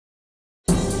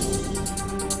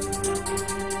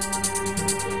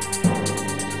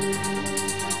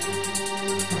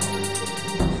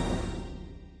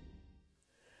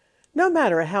No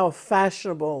matter how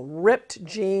fashionable ripped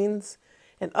jeans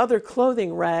and other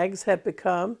clothing rags have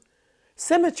become,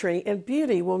 symmetry and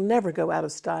beauty will never go out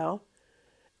of style.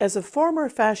 As a former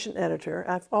fashion editor,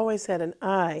 I've always had an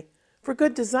eye for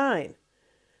good design.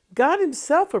 God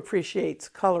Himself appreciates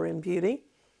color and beauty.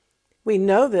 We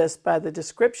know this by the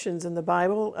descriptions in the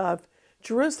Bible of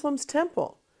Jerusalem's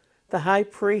temple, the high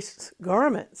priest's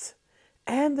garments,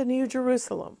 and the New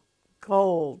Jerusalem,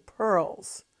 gold,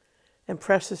 pearls, and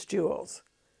precious jewels.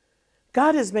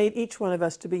 God has made each one of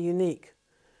us to be unique.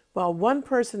 While one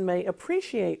person may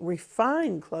appreciate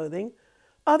refined clothing,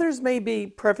 others may be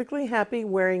perfectly happy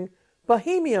wearing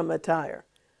bohemian attire.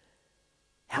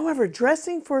 However,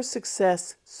 dressing for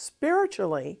success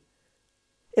spiritually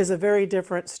is a very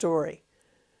different story.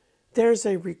 There's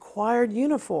a required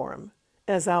uniform,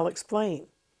 as I'll explain.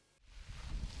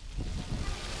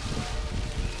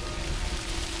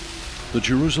 The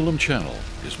Jerusalem Channel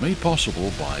is made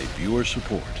possible by viewer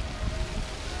support.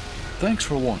 Thanks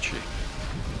for watching.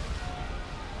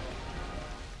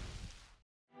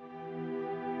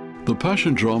 The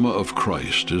Passion Drama of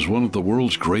Christ is one of the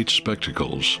world's great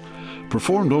spectacles,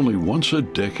 performed only once a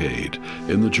decade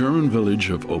in the German village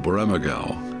of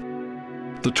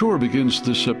Oberammergau. The tour begins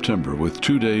this September with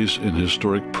 2 days in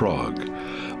historic Prague,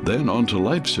 then on to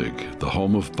Leipzig, the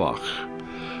home of Bach.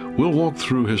 We'll walk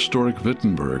through historic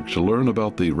Wittenberg to learn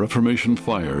about the Reformation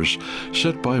fires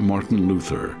set by Martin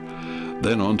Luther,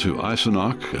 then on to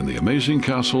Eisenach and the amazing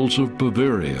castles of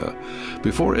Bavaria,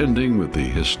 before ending with the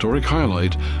historic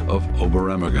highlight of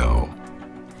Oberammergau.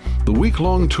 The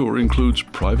week-long tour includes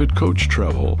private coach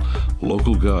travel,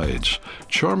 local guides,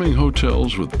 charming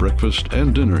hotels with breakfast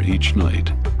and dinner each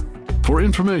night. For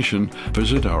information,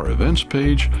 visit our events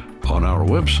page on our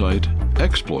website,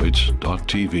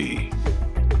 exploits.tv.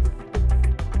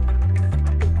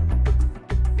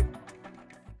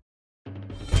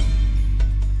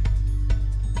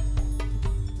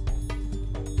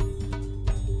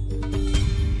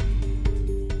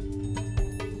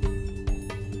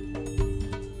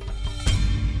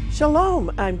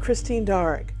 Shalom, I'm Christine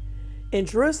Darg. In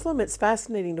Jerusalem, it's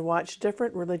fascinating to watch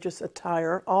different religious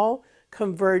attire all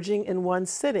converging in one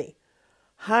city.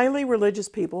 Highly religious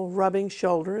people rubbing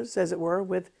shoulders, as it were,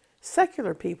 with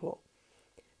secular people.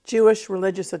 Jewish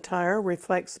religious attire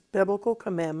reflects biblical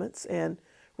commandments and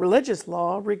religious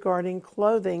law regarding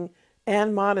clothing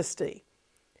and modesty.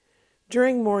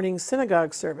 During morning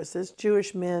synagogue services,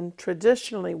 Jewish men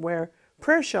traditionally wear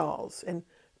prayer shawls and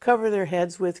cover their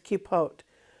heads with kippot,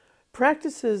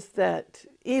 practices that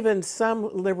even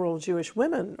some liberal Jewish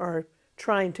women are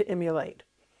trying to emulate.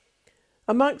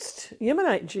 Amongst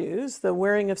Yemenite Jews, the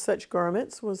wearing of such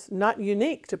garments was not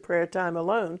unique to prayer time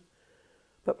alone,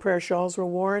 but prayer shawls were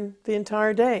worn the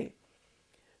entire day.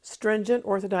 Stringent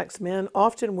Orthodox men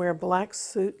often wear black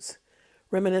suits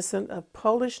reminiscent of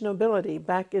Polish nobility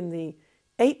back in the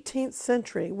 18th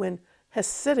century when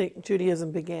Hasidic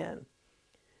Judaism began.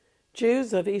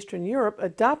 Jews of Eastern Europe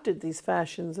adopted these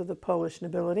fashions of the Polish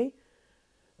nobility,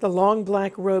 the long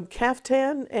black robe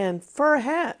kaftan and fur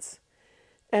hats,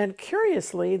 and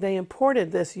curiously they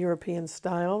imported this European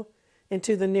style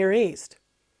into the Near East.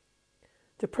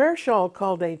 The prayer shawl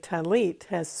called a talit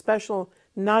has special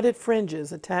knotted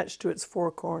fringes attached to its four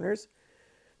corners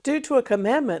due to a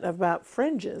commandment about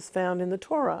fringes found in the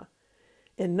Torah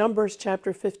in Numbers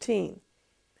chapter 15,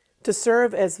 to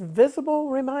serve as visible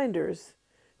reminders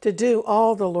to do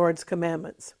all the Lord's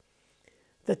commandments.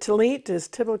 The talit is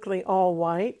typically all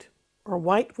white, or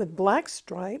white with black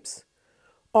stripes,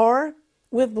 or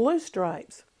with blue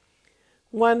stripes.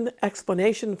 One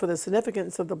explanation for the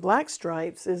significance of the black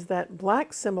stripes is that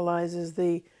black symbolizes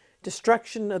the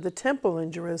destruction of the temple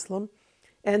in Jerusalem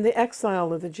and the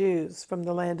exile of the Jews from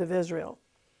the land of Israel.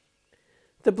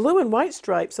 The blue and white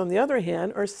stripes, on the other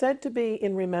hand, are said to be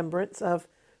in remembrance of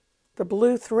the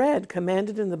blue thread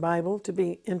commanded in the Bible to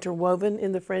be interwoven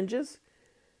in the fringes,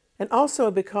 and also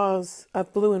because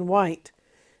of blue and white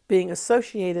being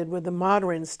associated with the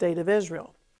modern state of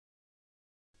Israel.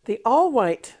 The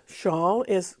all-white shawl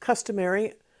is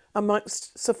customary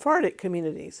amongst Sephardic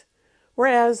communities,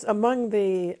 whereas among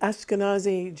the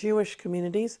Ashkenazi Jewish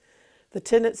communities, the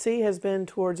tendency has been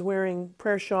towards wearing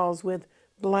prayer shawls with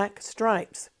black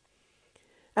stripes.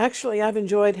 Actually, I've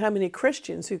enjoyed how many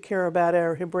Christians who care about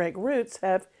our Hebraic roots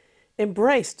have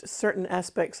embraced certain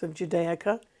aspects of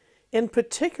Judaica, in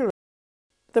particular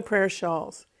the prayer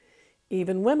shawls.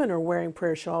 Even women are wearing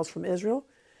prayer shawls from Israel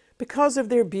because of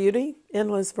their beauty,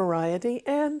 endless variety,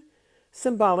 and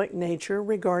symbolic nature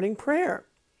regarding prayer.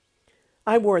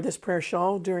 I wore this prayer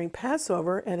shawl during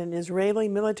Passover at an Israeli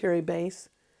military base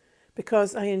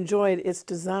because I enjoyed its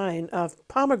design of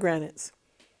pomegranates.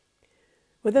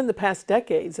 Within the past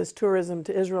decades, as tourism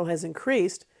to Israel has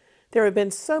increased, there have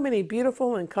been so many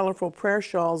beautiful and colorful prayer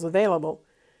shawls available.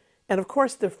 And of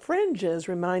course, the fringes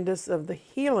remind us of the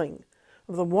healing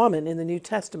of the woman in the New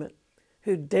Testament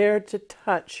who dared to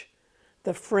touch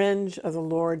the fringe of the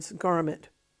Lord's garment.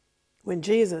 When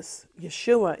Jesus,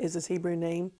 Yeshua is his Hebrew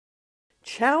name,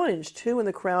 challenged who in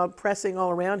the crowd pressing all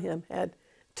around him had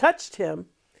touched him,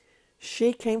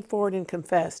 she came forward and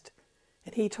confessed,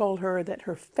 and he told her that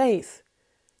her faith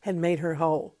had made her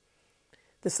whole.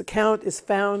 This account is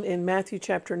found in Matthew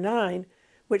chapter 9,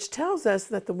 which tells us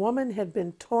that the woman had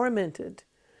been tormented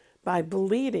by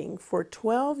bleeding for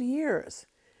 12 years,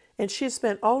 and she had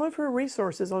spent all of her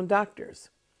resources on doctors.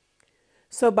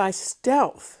 So by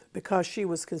stealth, because she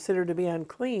was considered to be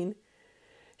unclean,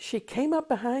 she came up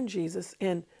behind Jesus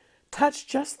and touched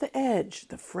just the edge,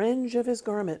 the fringe of his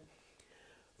garment.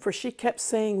 For she kept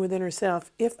saying within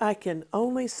herself, if I can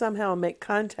only somehow make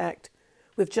contact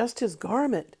with just his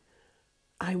garment,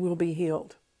 I will be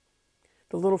healed.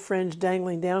 The little fringe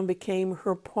dangling down became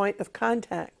her point of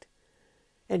contact.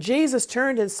 And Jesus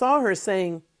turned and saw her,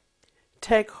 saying,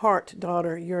 take heart,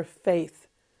 daughter, your faith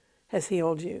has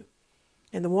healed you.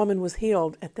 And the woman was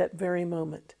healed at that very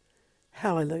moment.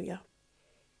 Hallelujah.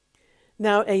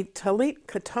 Now, a talit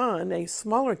katan, a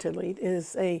smaller talit,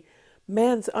 is a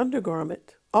man's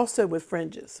undergarment, also with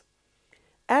fringes.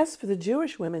 As for the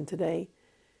Jewish women today,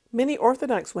 many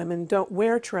Orthodox women don't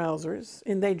wear trousers,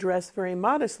 and they dress very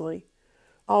modestly,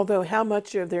 although how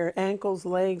much of their ankles,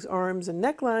 legs, arms, and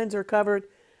necklines are covered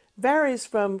varies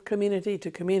from community to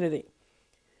community.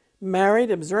 Married,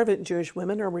 observant Jewish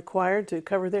women are required to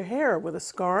cover their hair with a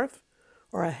scarf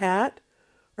or a hat,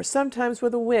 or sometimes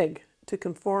with a wig, to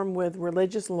conform with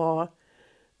religious law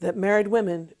that married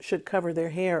women should cover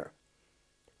their hair.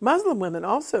 Muslim women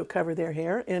also cover their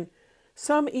hair, and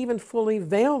some even fully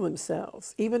veil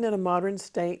themselves, even in a modern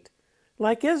state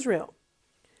like Israel.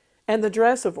 And the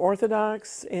dress of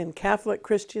Orthodox and Catholic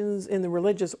Christians in the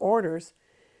religious orders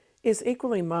is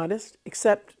equally modest,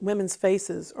 except women's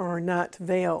faces are not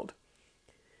veiled.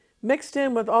 Mixed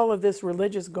in with all of this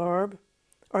religious garb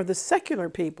are the secular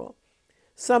people,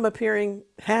 some appearing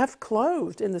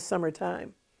half-clothed in the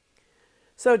summertime.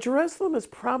 So Jerusalem is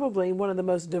probably one of the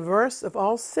most diverse of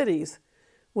all cities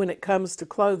when it comes to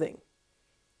clothing.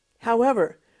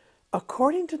 However,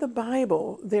 according to the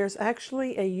Bible, there's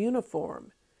actually a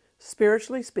uniform,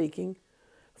 spiritually speaking,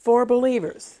 for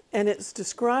believers, and it's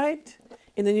described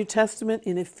in the New Testament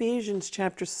in Ephesians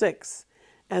chapter 6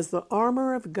 as the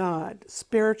armor of God,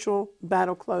 spiritual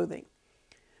battle clothing.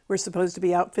 We're supposed to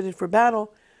be outfitted for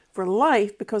battle, for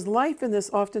life, because life in this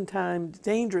oftentimes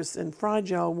dangerous and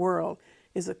fragile world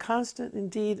is a constant,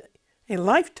 indeed, a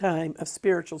lifetime of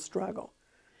spiritual struggle.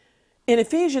 In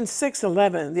Ephesians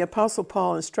 6:11, the Apostle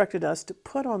Paul instructed us to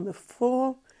put on the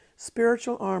full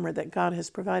spiritual armor that God has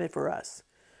provided for us.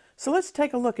 So let's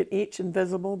take a look at each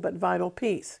invisible but vital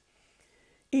piece.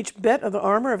 Each bit of the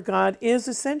armor of God is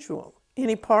essential.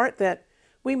 Any part that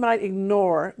we might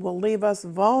ignore will leave us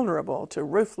vulnerable to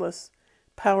ruthless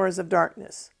powers of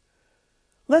darkness.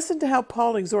 Listen to how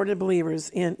Paul exhorted believers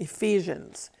in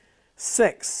Ephesians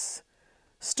 6,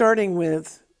 starting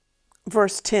with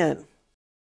verse 10.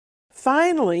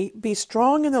 Finally, be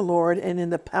strong in the Lord and in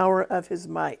the power of his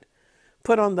might.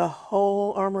 Put on the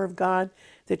whole armor of God,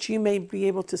 that you may be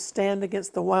able to stand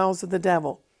against the wiles of the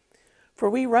devil. For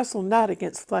we wrestle not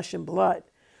against flesh and blood,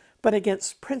 but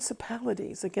against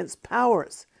principalities, against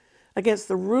powers, against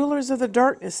the rulers of the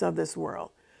darkness of this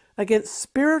world, against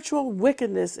spiritual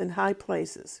wickedness in high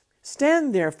places.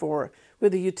 Stand therefore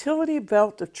with the utility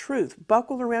belt of truth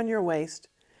buckled around your waist,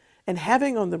 and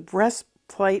having on the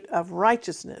breastplate of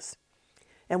righteousness,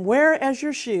 and wear as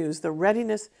your shoes the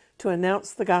readiness to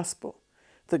announce the gospel,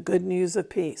 the good news of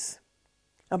peace.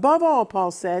 Above all,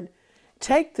 Paul said,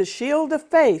 take the shield of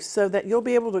faith so that you'll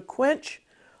be able to quench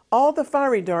all the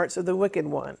fiery darts of the wicked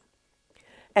one,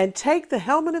 and take the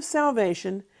helmet of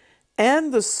salvation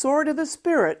and the sword of the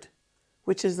Spirit,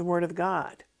 which is the word of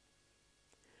God.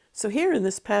 So here in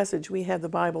this passage, we have the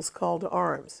Bible's call to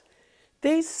arms.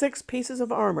 These 6 pieces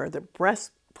of armor, the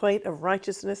breastplate of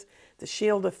righteousness, the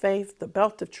shield of faith, the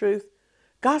belt of truth,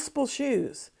 gospel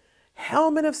shoes,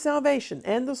 helmet of salvation,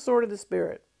 and the sword of the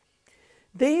Spirit.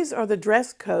 These are the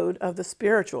dress code of the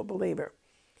spiritual believer.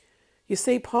 You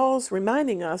see, Paul's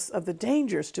reminding us of the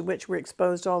dangers to which we're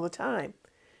exposed all the time,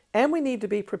 and we need to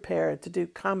be prepared to do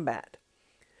combat.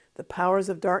 The powers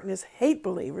of darkness hate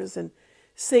believers and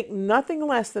seek nothing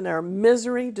less than our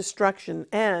misery, destruction,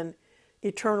 and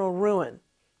eternal ruin.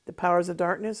 The powers of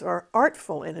darkness are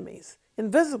artful enemies,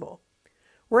 invisible,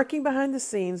 working behind the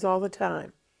scenes all the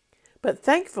time. But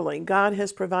thankfully, God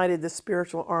has provided the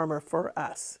spiritual armor for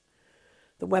us.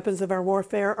 The weapons of our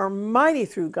warfare are mighty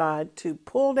through God to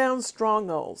pull down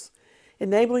strongholds,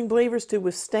 enabling believers to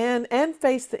withstand and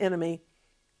face the enemy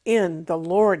in the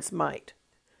Lord's might.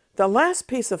 The last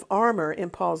piece of armor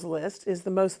in Paul's list is the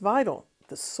most vital,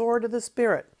 the sword of the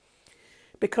Spirit,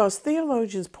 because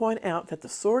theologians point out that the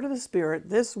sword of the Spirit,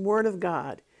 this Word of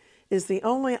God, is the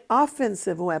only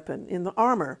offensive weapon in the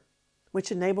armor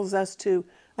which enables us to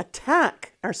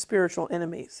attack our spiritual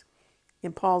enemies.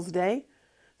 In Paul's day,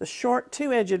 the short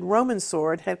two-edged Roman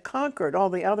sword had conquered all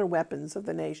the other weapons of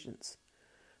the nations.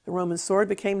 The Roman sword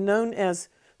became known as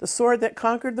the sword that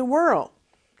conquered the world.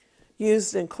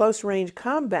 Used in close-range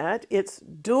combat, its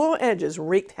dual edges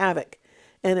wreaked havoc,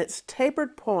 and its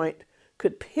tapered point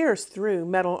could pierce through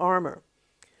metal armor.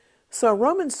 So a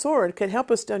Roman sword could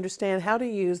help us to understand how to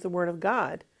use the Word of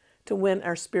God to win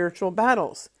our spiritual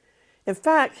battles. In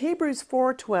fact, Hebrews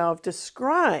 4:12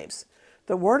 describes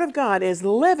the Word of God as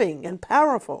living and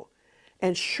powerful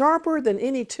and sharper than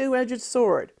any two-edged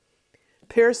sword,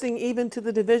 piercing even to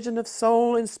the division of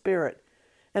soul and spirit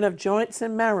and of joints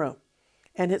and marrow,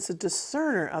 and it's a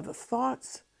discerner of the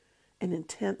thoughts and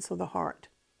intents of the heart.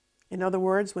 In other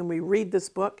words, when we read this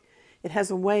book, it has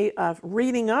a way of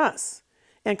reading us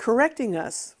and correcting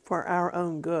us for our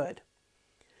own good.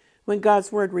 When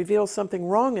God's Word reveals something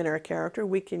wrong in our character,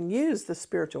 we can use the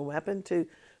spiritual weapon to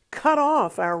cut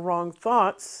off our wrong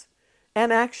thoughts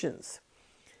and actions.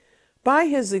 By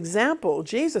his example,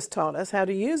 Jesus taught us how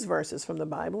to use verses from the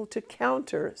Bible to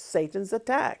counter Satan's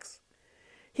attacks.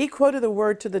 He quoted the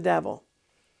word to the devil.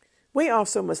 We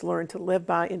also must learn to live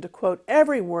by and to quote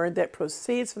every word that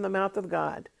proceeds from the mouth of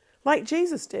God, like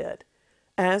Jesus did,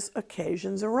 as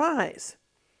occasions arise.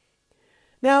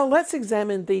 Now let's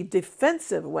examine the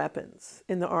defensive weapons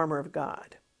in the armor of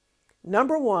God.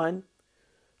 Number one,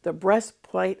 the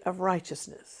breastplate of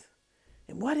righteousness.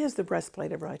 And what is the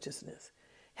breastplate of righteousness?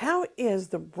 How is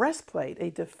the breastplate a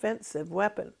defensive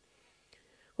weapon?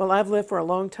 Well, I've lived for a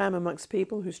long time amongst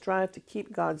people who strive to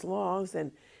keep God's laws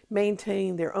and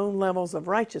maintain their own levels of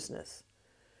righteousness.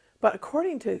 But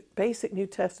according to basic New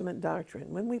Testament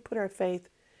doctrine, when we put our faith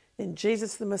in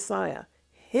Jesus the Messiah,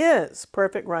 his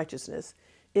perfect righteousness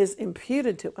is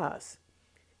imputed to us.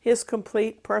 His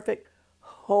complete, perfect,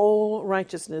 whole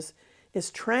righteousness is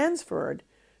transferred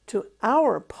to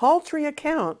our paltry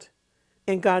account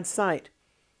in God's sight.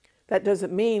 That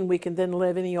doesn't mean we can then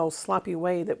live any old sloppy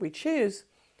way that we choose,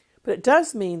 but it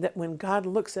does mean that when God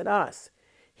looks at us,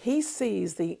 he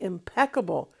sees the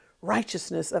impeccable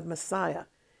righteousness of Messiah.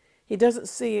 He doesn't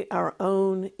see our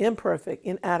own imperfect,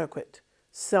 inadequate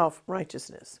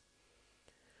self-righteousness.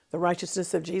 The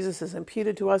righteousness of Jesus is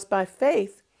imputed to us by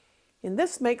faith, and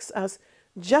this makes us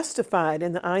justified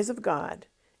in the eyes of God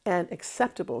and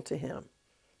acceptable to him.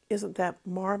 Isn't that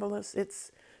marvelous?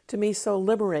 It's, to me, so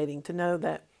liberating to know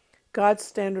that God's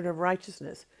standard of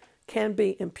righteousness can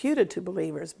be imputed to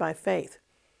believers by faith.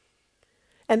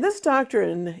 And this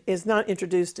doctrine is not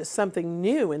introduced as something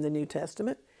new in the New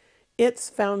Testament. It's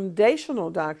foundational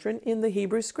doctrine in the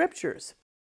Hebrew Scriptures.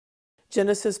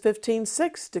 Genesis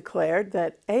 15:6 declared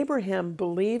that Abraham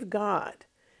believed God,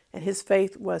 and his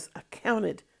faith was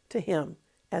accounted to him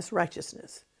as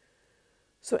righteousness.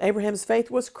 So Abraham's faith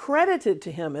was credited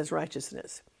to him as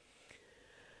righteousness.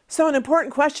 So an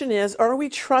important question is, are we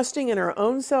trusting in our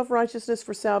own self-righteousness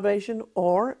for salvation,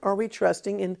 or are we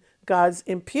trusting in God's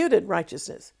imputed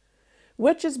righteousness?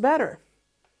 Which is better,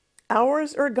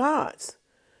 ours or God's?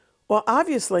 Well,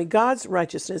 obviously, God's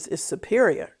righteousness is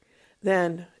superior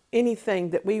than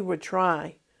anything that we would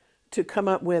try to come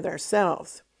up with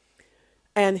ourselves.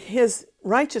 And his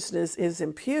righteousness is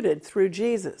imputed through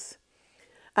Jesus.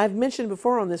 I've mentioned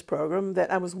before on this program that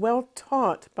I was well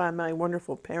taught by my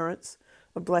wonderful parents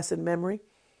of blessed memory.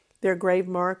 Their grave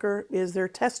marker is their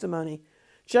testimony.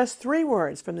 Just 3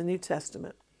 words from the New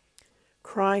Testament.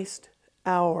 Christ,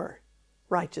 our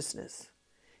righteousness.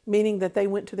 Meaning that they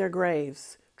went to their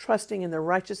graves trusting in the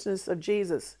righteousness of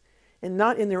Jesus and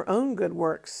not in their own good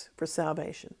works for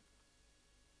salvation.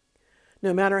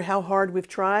 No matter how hard we've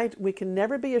tried, we can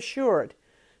never be assured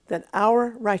that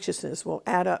our righteousness will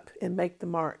add up and make the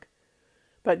mark.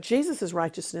 But Jesus'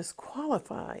 righteousness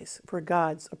qualifies for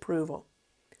God's approval.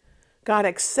 God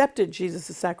accepted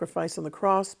Jesus' sacrifice on the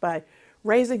cross by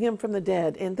raising him from the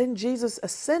dead, and then Jesus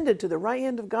ascended to the right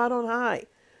hand of God on high,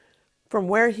 from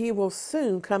where he will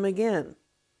soon come again.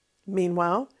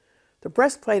 Meanwhile, the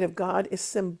breastplate of God is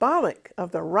symbolic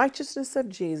of the righteousness of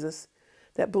Jesus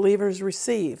that believers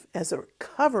receive as a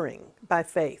covering by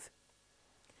faith.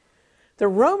 The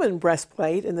Roman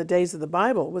breastplate in the days of the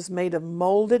Bible was made of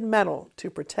molded metal to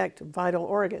protect vital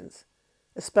organs.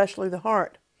 especially the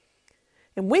heart.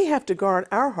 And we have to guard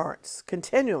our hearts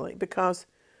continually because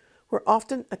we're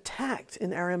often attacked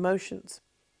in our emotions.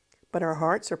 But our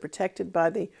hearts are protected by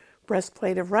the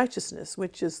breastplate of righteousness,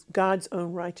 which is God's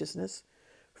own righteousness,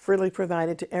 freely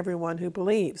provided to everyone who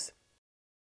believes.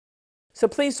 So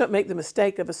please don't make the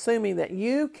mistake of assuming that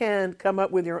you can come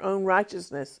up with your own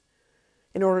righteousness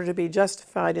in order to be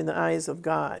justified in the eyes of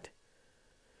God.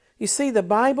 You see, the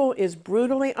Bible is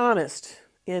brutally honest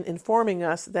in informing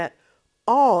us that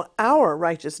all our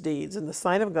righteous deeds in the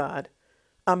sight of God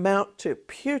amount to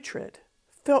putrid,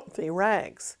 filthy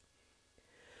rags.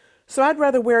 So I'd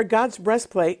rather wear God's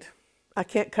breastplate. I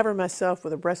can't cover myself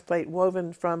with a breastplate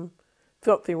woven from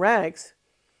filthy rags.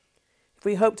 If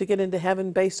we hope to get into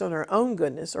heaven based on our own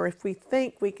goodness, or if we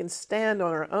think we can stand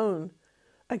on our own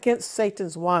against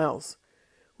Satan's wiles,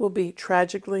 we'll be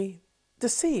tragically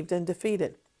deceived and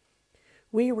defeated.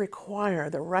 We require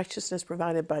the righteousness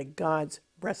provided by God's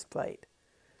breastplate.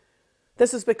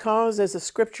 This is because, as the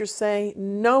scriptures say,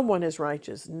 no one is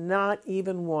righteous, not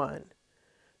even one.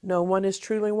 No one is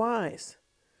truly wise.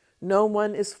 No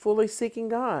one is fully seeking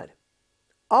God.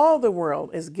 All the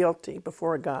world is guilty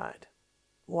before God.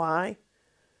 Why?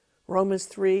 Romans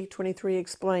 3:23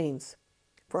 explains,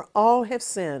 "For all have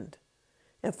sinned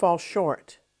and fall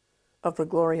short of the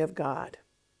glory of God."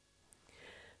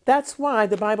 That's why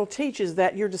the Bible teaches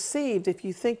that you're deceived if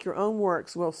you think your own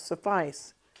works will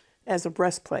suffice as a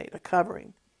breastplate, a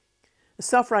covering. A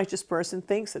self-righteous person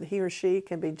thinks that he or she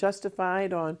can be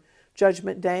justified on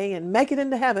Judgment Day and make it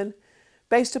into heaven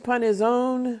based upon his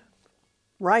own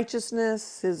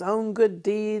righteousness, his own good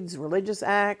deeds, religious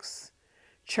acts,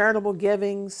 charitable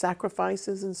giving,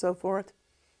 sacrifices, and so forth.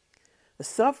 A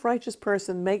self-righteous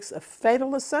person makes a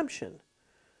fatal assumption,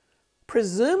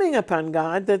 presuming upon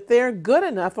God that they're good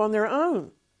enough on their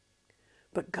own.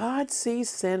 But God sees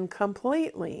sin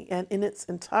completely and in its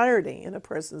entirety in a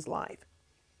person's life.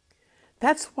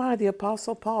 That's why the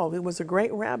Apostle Paul, who was a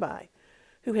great rabbi,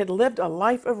 who had lived a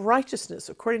life of righteousness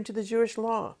according to the Jewish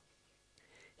law,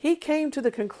 he came to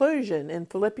the conclusion in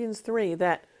Philippians 3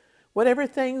 that whatever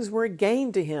things were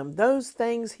gained to him, those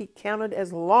things he counted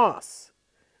as loss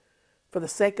for the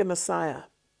sake of Messiah.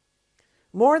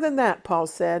 More than that, Paul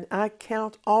said, "I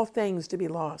count all things to be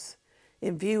loss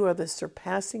in view of the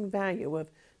surpassing value of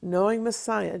knowing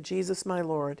Messiah, Jesus my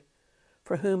Lord,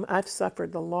 for whom I've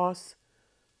suffered the loss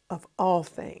of all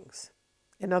things."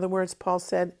 In other words, Paul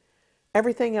said,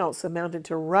 everything else amounted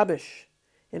to rubbish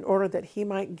in order that he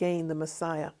might gain the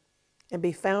Messiah and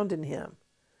be found in him,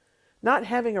 not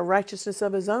having a righteousness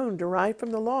of his own derived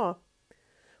from the law,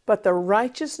 but the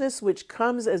righteousness which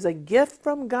comes as a gift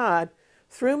from God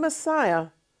through Messiah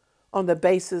on the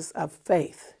basis of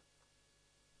faith.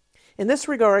 In this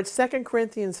regard, 2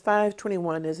 Corinthians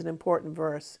 5:21 is an important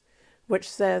verse, which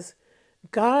says,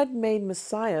 "God made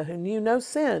Messiah, who knew no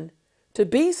sin, to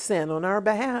be sin on our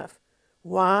behalf."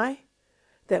 Why?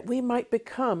 That we might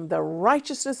become the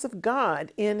righteousness of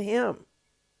God in him.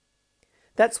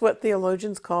 That's what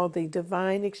theologians call the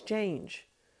divine exchange.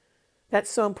 That's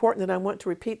so important that I want to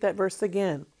repeat that verse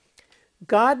again.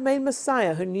 God made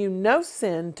Messiah, who knew no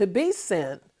sin, to be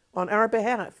sin on our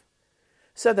behalf,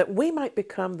 so that we might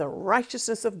become the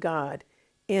righteousness of God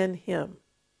in him.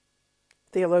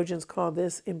 Theologians call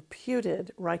this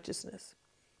imputed righteousness.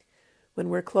 When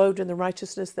we're clothed in the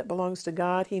righteousness that belongs to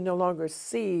God, he no longer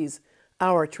sees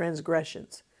our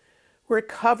transgressions. We're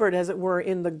covered, as it were,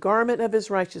 in the garment of his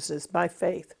righteousness by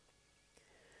faith.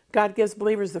 God gives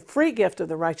believers the free gift of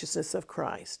the righteousness of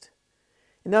Christ.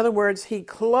 In other words, he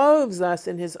clothes us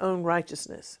in his own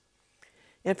righteousness.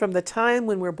 And from the time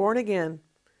when we're born again,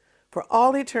 for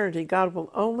all eternity, God will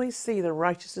only see the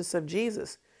righteousness of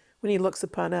Jesus when he looks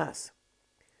upon us.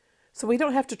 So we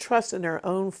don't have to trust in our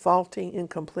own faulty,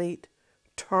 incomplete,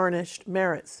 tarnished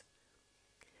merits.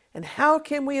 And how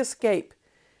can we escape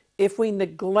if we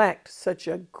neglect such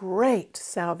a great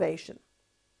salvation?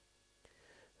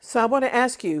 So I want to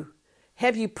ask you,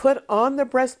 have you put on the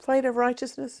breastplate of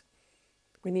righteousness?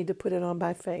 We need to put it on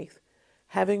by faith,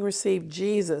 having received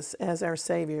Jesus as our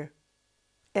Savior,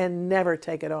 and never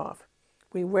take it off.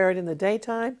 We wear it in the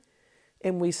daytime,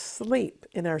 and we sleep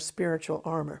in our spiritual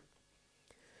armor.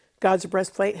 God's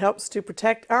breastplate helps to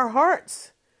protect our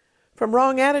hearts from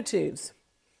wrong attitudes.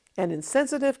 An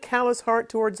insensitive, callous heart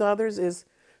towards others is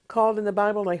called in the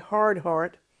Bible a hard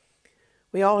heart.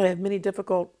 We all have many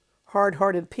difficult,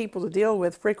 hard-hearted people to deal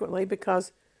with frequently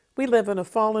because we live in a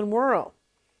fallen world.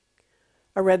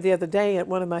 I read the other day at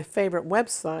one of my favorite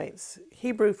websites,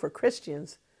 Hebrew for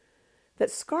Christians, that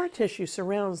scar tissue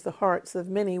surrounds the hearts of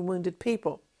many wounded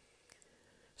people.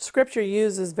 Scripture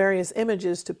uses various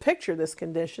images to picture this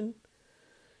condition.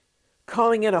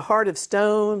 calling it a heart of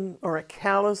stone or a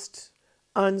calloused,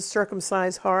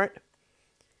 uncircumcised heart.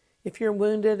 If you're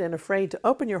wounded and afraid to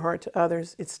open your heart to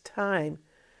others, it's time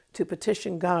to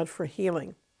petition God for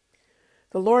healing.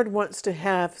 The Lord wants to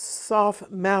have soft,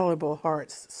 malleable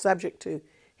hearts subject to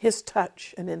His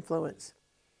touch and influence.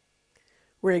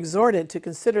 We're exhorted to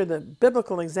consider the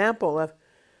biblical example of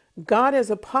God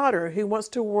as a potter who wants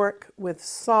to work with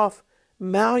soft,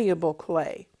 malleable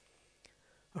clay.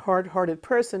 A hard-hearted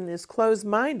person is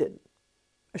closed-minded,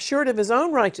 assured of his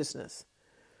own righteousness,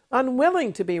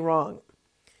 unwilling to be wrong.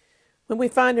 When we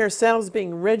find ourselves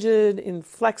being rigid,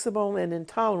 inflexible, and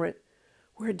intolerant,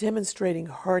 we're demonstrating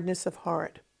hardness of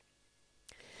heart.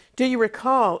 Do you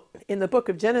recall in the book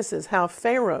of Genesis how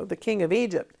Pharaoh, the king of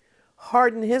Egypt,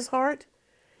 hardened his heart?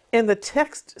 And the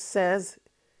text says,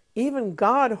 even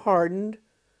God hardened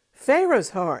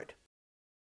Pharaoh's heart.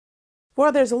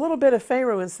 Well, there's a little bit of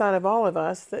Pharaoh inside of all of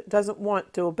us that doesn't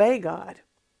want to obey God.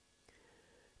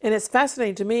 And it's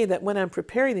fascinating to me that when I'm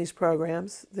preparing these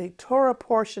programs, the Torah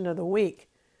portion of the week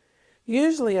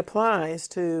usually applies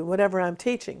to whatever I'm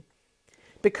teaching,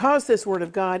 because this Word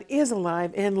of God is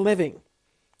alive and living.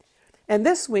 And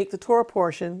this week, the Torah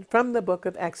portion from the book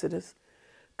of Exodus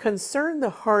concerned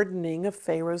the hardening of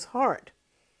Pharaoh's heart.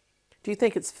 Do you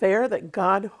think it's fair that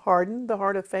God hardened the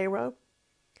heart of Pharaoh?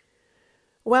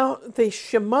 Well, the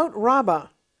Shemot Rabbah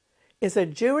is a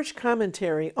Jewish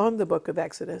commentary on the book of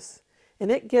Exodus,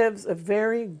 and it gives a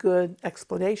very good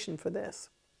explanation for this.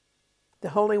 The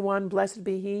Holy One, blessed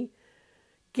be He,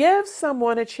 gives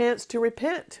someone a chance to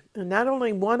repent, and not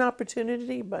only one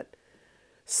opportunity, but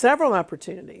several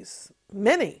opportunities,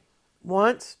 many,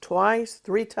 once, twice,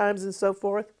 3 times, and so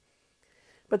forth.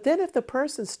 But then if the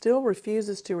person still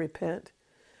refuses to repent,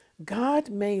 God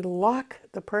may lock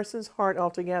the person's heart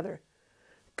altogether,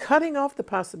 cutting off the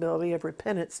possibility of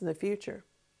repentance in the future.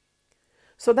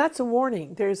 So that's a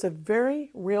warning. There's a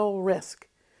very real risk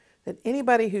that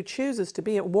anybody who chooses to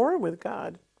be at war with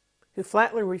God, who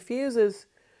flatly refuses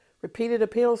repeated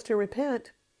appeals to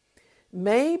repent,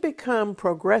 may become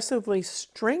progressively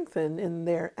strengthened in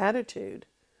their attitude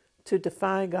to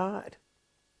defy God.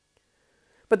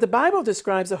 But the Bible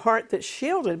describes a heart that's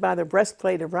shielded by the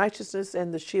breastplate of righteousness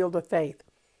and the shield of faith.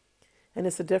 And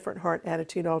it's a different heart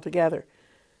attitude altogether.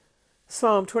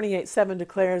 Psalm 28:7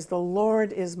 declares, "The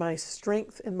Lord is my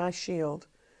strength and my shield.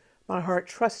 My heart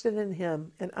trusted in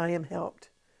Him, and I am helped.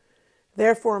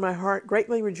 Therefore my heart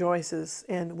greatly rejoices,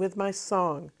 and with my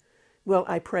song will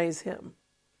I praise Him."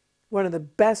 One of the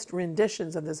best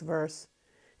renditions of this verse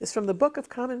is from the Book of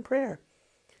Common Prayer.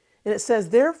 And it says,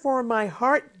 "Therefore my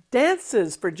heart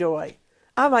dances for joy."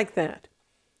 I like that.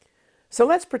 So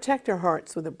let's protect our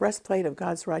hearts with the breastplate of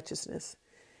God's righteousness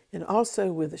and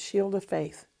also with the shield of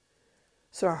faith,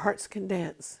 so our hearts can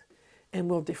dance and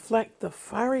will deflect the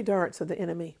fiery darts of the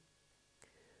enemy.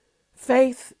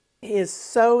 Faith is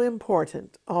so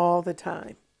important all the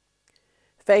time.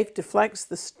 Faith deflects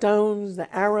the stones,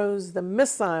 the arrows, the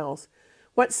missiles,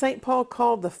 what St. Paul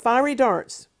called the fiery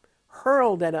darts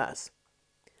hurled at us.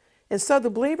 And so the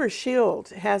believer's shield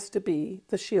has to be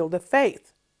the shield of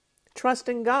faith, trust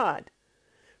in God,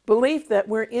 belief that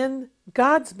we're in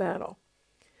God's battle,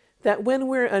 that when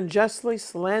we're unjustly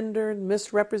slandered,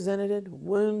 misrepresented,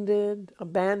 wounded,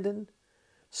 abandoned,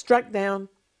 struck down,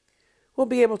 we'll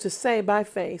be able to say by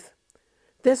faith,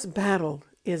 this battle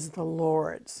is the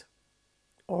Lord's.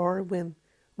 Or when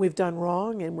we've done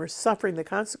wrong and we're suffering the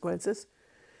consequences,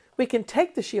 we can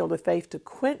take the shield of faith to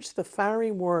quench the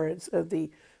fiery words of the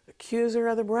accuser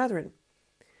of the brethren,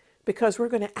 because we're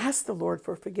going to ask the Lord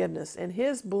for forgiveness, and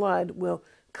His blood will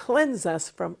cleanse us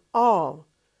from all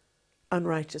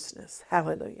unrighteousness.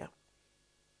 Hallelujah.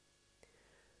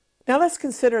 Now let's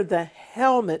consider the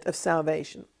helmet of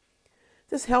salvation.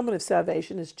 This helmet of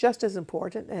salvation is just as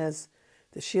important as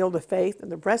the shield of faith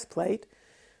and the breastplate,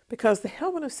 because the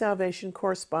helmet of salvation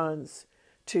corresponds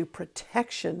to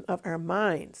protection of our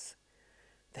minds.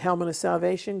 The helmet of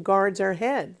salvation guards our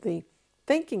head, the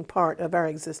thinking part of our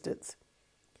existence.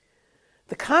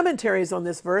 The commentaries on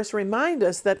this verse remind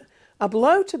us that a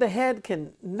blow to the head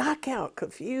can knock out,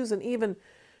 confuse, and even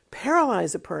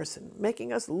paralyze a person,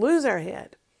 making us lose our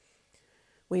head.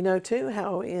 We know too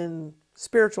how in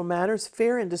spiritual matters,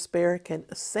 fear and despair can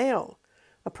assail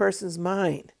a person's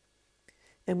mind.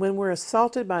 And when we're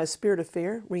assaulted by a spirit of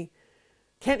fear, we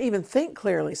can't even think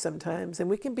clearly sometimes, and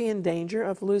we can be in danger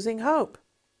of losing hope.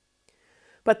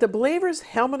 But the believer's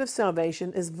helmet of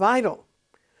salvation is vital,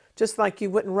 just like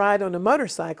you wouldn't ride on a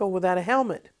motorcycle without a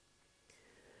helmet.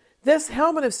 This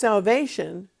helmet of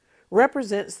salvation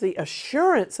represents the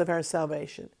assurance of our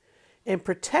salvation and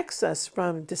protects us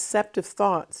from deceptive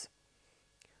thoughts.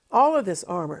 All of this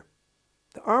armor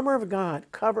The armor of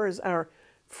God covers our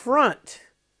front,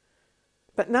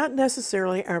 but not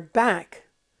necessarily our back,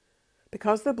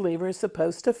 because the believer is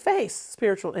supposed to face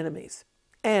spiritual enemies.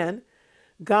 And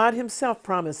God himself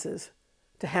promises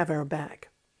to have our back.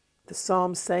 The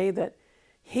Psalms say that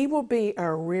he will be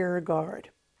our rear guard.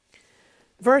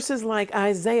 Verses like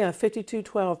Isaiah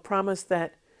 52:12 promise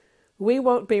that we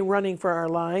won't be running for our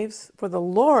lives, for the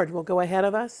Lord will go ahead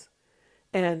of us,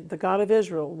 and the God of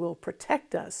Israel will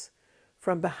protect us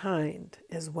from behind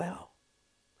as well.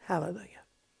 Hallelujah.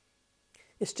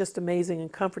 It's just amazing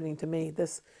and comforting to me,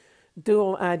 this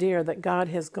dual idea that God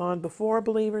has gone before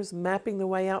believers, mapping the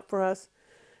way out for us,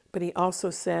 but he also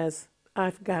says,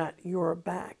 I've got your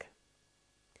back.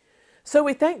 So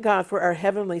we thank God for our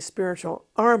heavenly spiritual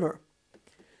armor.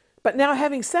 But now,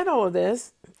 having said all of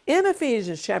this, in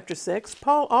Ephesians chapter 6,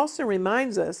 Paul also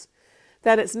reminds us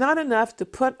that it's not enough to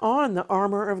put on the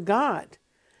armor of God.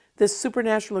 This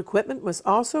supernatural equipment must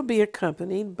also be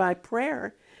accompanied by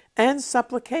prayer and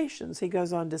supplications, he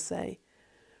goes on to say,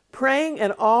 praying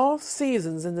at all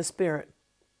seasons in the Spirit.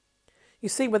 You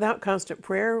see, without constant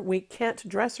prayer, we can't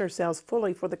dress ourselves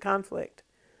fully for the conflict.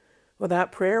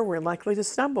 Without prayer, we're likely to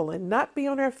stumble and not be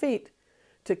on our feet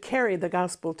to carry the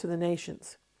gospel to the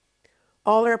nations.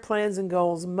 All our plans and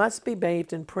goals must be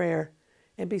bathed in prayer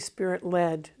and be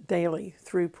Spirit-led daily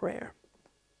through prayer.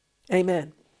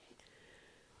 Amen.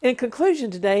 In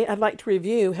conclusion today, I'd like to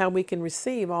review how we can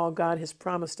receive all God has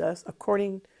promised us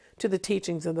according to the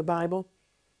teachings of the Bible.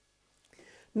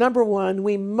 Number one,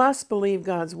 we must believe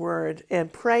God's word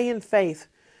and pray in faith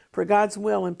for God's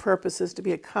will and purposes to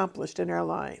be accomplished in our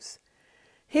lives.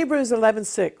 Hebrews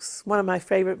 11:6, one of my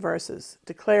favorite verses,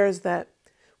 declares that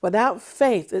without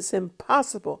faith it's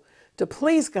impossible to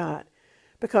please God,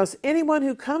 because anyone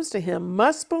who comes to him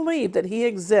must believe that he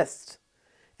exists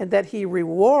and that he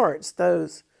rewards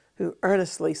those who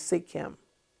earnestly seek him.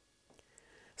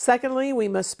 Secondly, we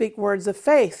must speak words of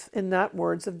faith and not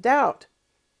words of doubt.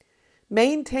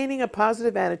 Maintaining a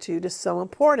positive attitude is so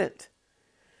important.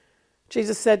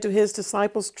 Jesus said to his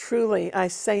disciples, truly, I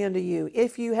say unto you,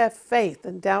 if you have faith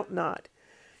and doubt not,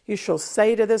 you shall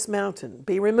say to this mountain,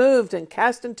 be removed and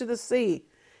cast into the sea,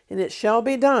 and it shall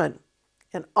be done.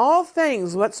 And all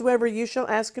things whatsoever you shall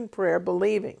ask in prayer,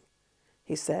 believing,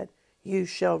 he said, you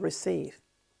shall receive.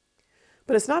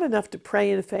 But it's not enough to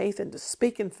pray in faith and to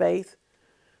speak in faith.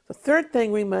 The third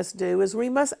thing we must do is we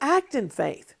must act in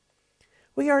faith.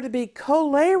 We are to be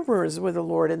co-laborers with the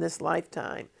Lord in this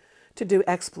lifetime to do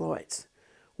exploits,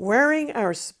 wearing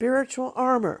our spiritual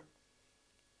armor.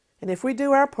 And if we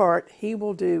do our part, he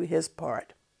will do his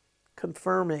part,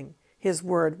 confirming his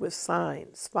word with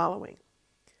signs following.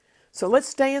 So let's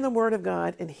stay in the word of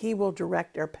God, and he will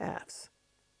direct our paths.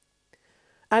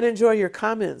 I'd enjoy your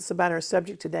comments about our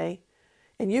subject today,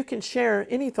 and you can share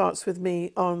any thoughts with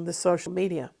me on the social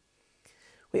media.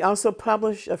 We also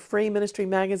publish a free ministry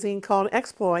magazine called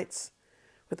Exploits,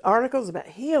 with articles about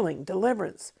healing,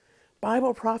 deliverance,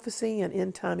 Bible prophecy, and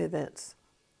end-time events.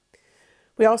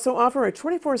 We also offer a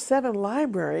 24/7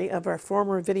 library of our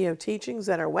former video teachings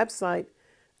at our website,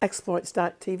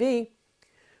 exploits.tv,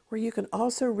 where you can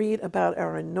also read about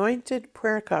our anointed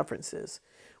prayer conferences,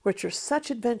 which are such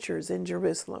adventures in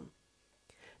Jerusalem.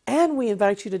 And we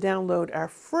invite you to download our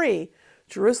free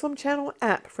Jerusalem Channel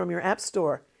app from your app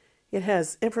store. It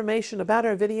has information about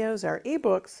our videos, our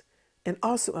ebooks, and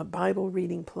also a Bible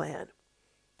reading plan.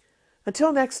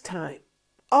 Until next time,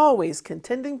 always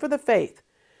contending for the faith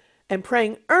and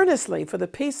praying earnestly for the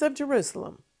peace of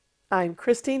Jerusalem, I'm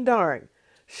Christine Darg.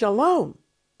 Shalom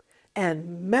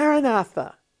and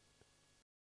Maranatha.